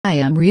I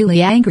am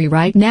really angry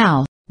right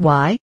now.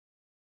 Why?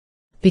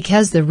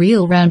 Because the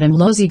real random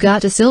Lozy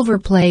got a silver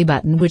play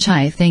button, which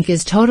I think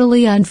is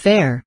totally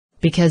unfair,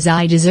 because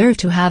I deserve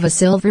to have a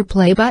silver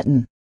play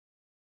button.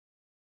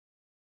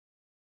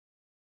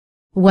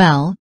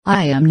 Well,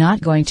 I am not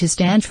going to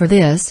stand for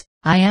this.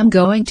 I am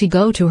going to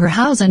go to her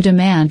house and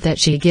demand that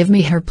she give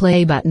me her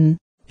play button,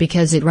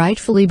 because it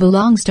rightfully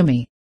belongs to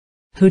me.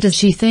 Who does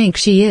she think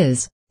she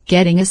is,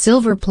 getting a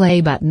silver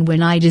play button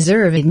when I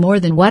deserve it more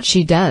than what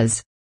she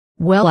does?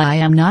 Well, I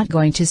am not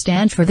going to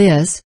stand for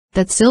this.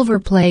 That silver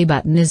play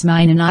button is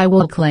mine and I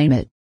will claim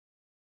it.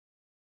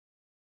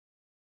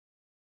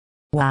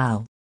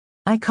 Wow.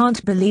 I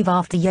can't believe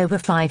after over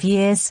 5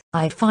 years,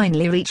 I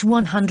finally reached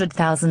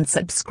 100,000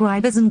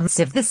 subscribers and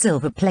received the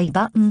silver play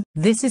button.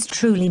 This is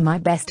truly my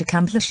best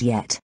accomplishment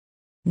yet.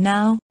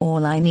 Now,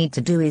 all I need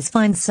to do is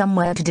find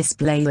somewhere to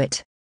display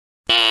it.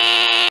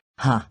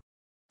 Huh.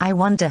 I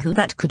wonder who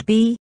that could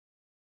be.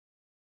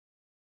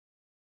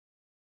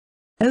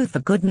 Oh, for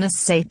goodness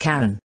sake,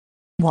 Karen.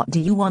 What do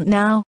you want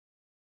now?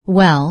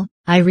 Well,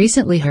 I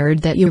recently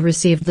heard that you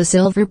received the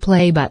silver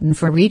play button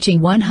for reaching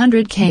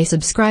 100K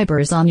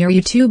subscribers on your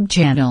YouTube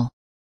channel.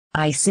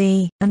 I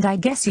see, and I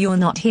guess you're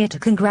not here to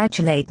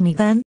congratulate me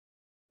then?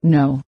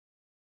 No.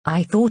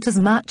 I thought as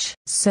much.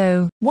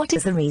 So, what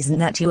is the reason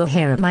that you are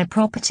here at my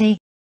property?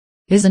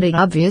 Isn't it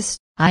obvious?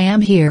 I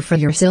am here for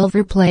your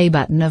silver play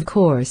button, of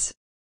course.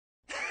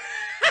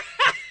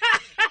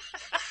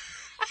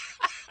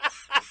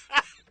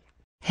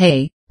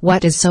 Hey,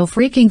 what is so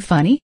freaking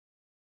funny?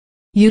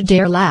 You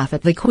dare laugh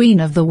at the queen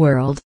of the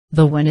world,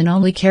 the one and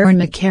only Karen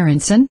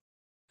McCarranson?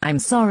 I'm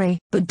sorry,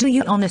 but do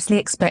you honestly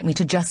expect me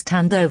to just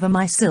hand over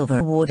my silver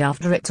award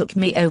after it took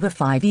me over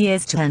 5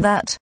 years to earn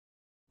that?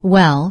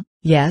 Well,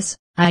 yes,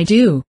 I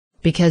do,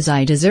 because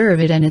I deserve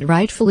it and it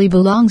rightfully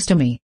belongs to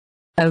me.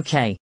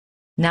 Okay.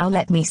 Now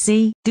let me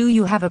see, do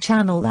you have a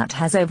channel that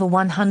has over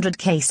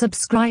 100K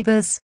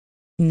subscribers?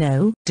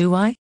 No, do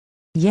I?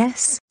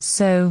 Yes,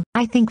 so,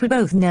 I think we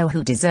both know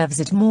who deserves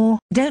it more,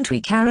 don't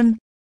we, Karen?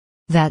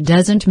 That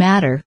doesn't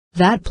matter.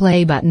 That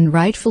play button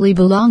rightfully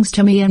belongs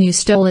to me and you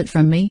stole it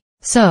from me,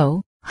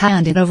 so,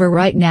 hand it over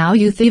right now,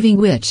 you thieving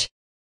witch.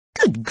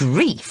 Good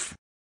grief!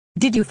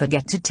 Did you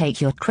forget to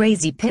take your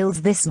crazy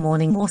pills this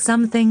morning or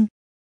something?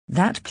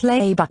 That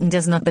play button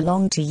does not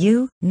belong to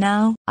you.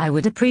 Now, I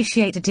would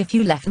appreciate it if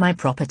you left my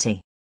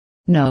property.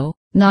 No,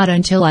 not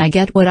until I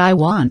get what I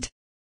want.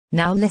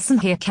 Now listen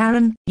here,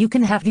 Karen, you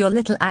can have your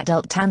little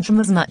adult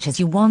tantrum as much as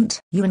you want.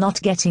 You are not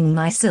getting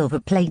my silver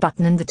play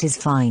button and that is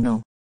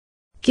final.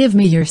 Give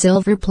me your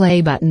silver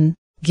play button.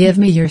 Give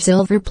me your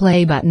silver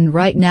play button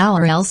right now,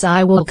 or else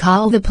I will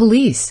call the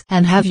police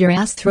and have your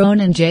ass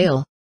thrown in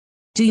jail.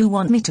 Do you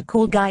want me to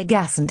call Guy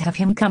Gas and have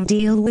him come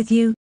deal with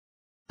you?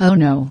 Oh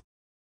no.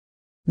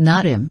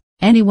 Not him.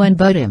 Anyone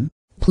but him.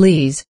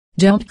 Please,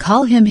 don't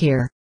call him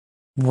here.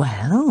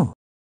 Well,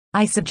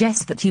 I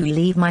suggest that you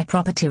leave my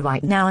property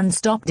right now and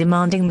stop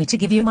demanding me to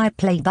give you my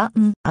play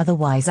button,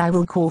 otherwise I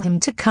will call him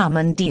to come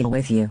and deal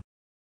with you.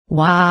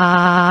 Wow.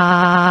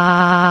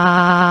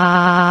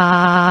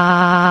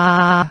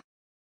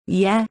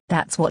 Yeah,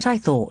 that's what I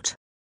thought.